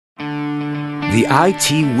The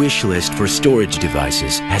IT wish list for storage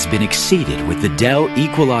devices has been exceeded with the DELL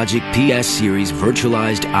EqualLogic PS series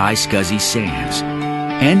virtualized iSCSI SANs.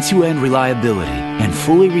 End-to-end reliability and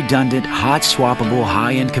fully redundant hot swappable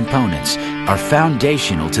high-end components are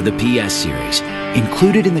foundational to the PS series.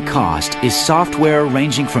 Included in the cost is software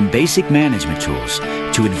ranging from basic management tools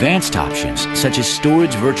to advanced options such as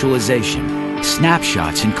storage virtualization,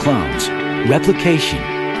 snapshots and clones, replication,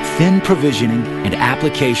 thin provisioning, and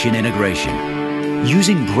application integration.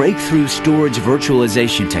 Using breakthrough storage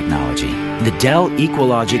virtualization technology, the DELL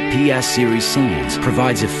EqualLogic PS series SANs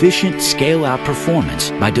provides efficient scale-out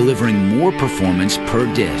performance by delivering more performance per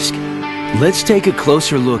disk. Let's take a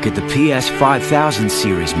closer look at the PS5000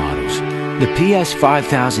 series models. The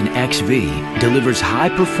PS5000XV delivers high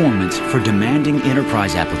performance for demanding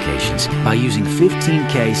enterprise applications by using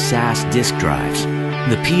 15K SAS disk drives.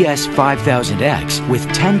 The PS5000X with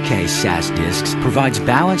 10K SAS disks provides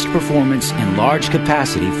balanced performance and large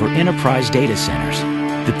capacity for enterprise data centers.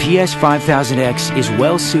 The PS5000X is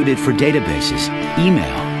well suited for databases,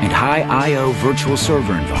 email, and high I/O virtual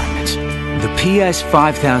server environments. The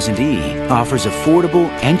PS5000E offers affordable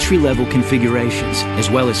entry-level configurations as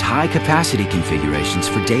well as high-capacity configurations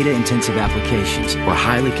for data-intensive applications or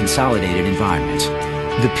highly consolidated environments.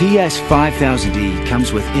 The PS5000E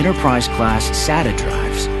comes with enterprise-class SATA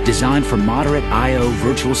drives designed for moderate I/O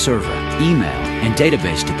virtual server, email, and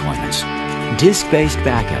database deployments. Disk-based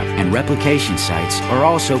backup and replication sites are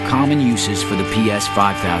also common uses for the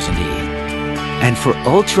PS5000E. And for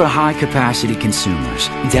ultra-high capacity consumers,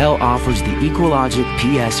 DELL offers the EqualLogic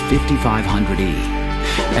PS5500E.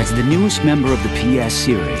 As the newest member of the PS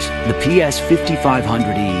series, the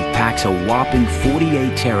PS5500E packs a whopping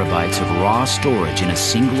 48 terabytes of raw storage in a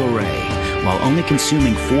single array, while only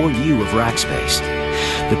consuming 4U of rack space.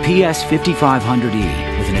 The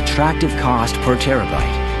PS5500E, with an attractive cost per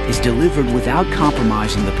terabyte, is delivered without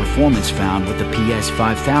compromising the performance found with the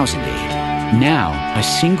PS5000E. Now, a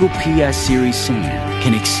single PS series SAN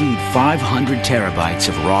can exceed 500 terabytes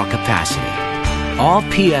of raw capacity. All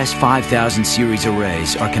PS5000 series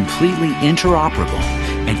arrays are completely interoperable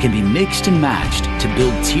and can be mixed and matched to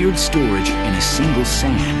build tiered storage in a single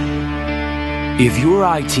SAN. If your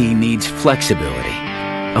IT needs flexibility,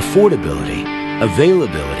 affordability,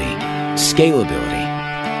 availability, scalability,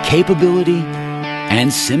 capability,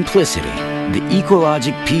 and simplicity, the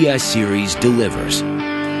EqualLogic PS series delivers.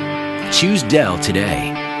 Choose DELL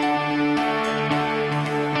today.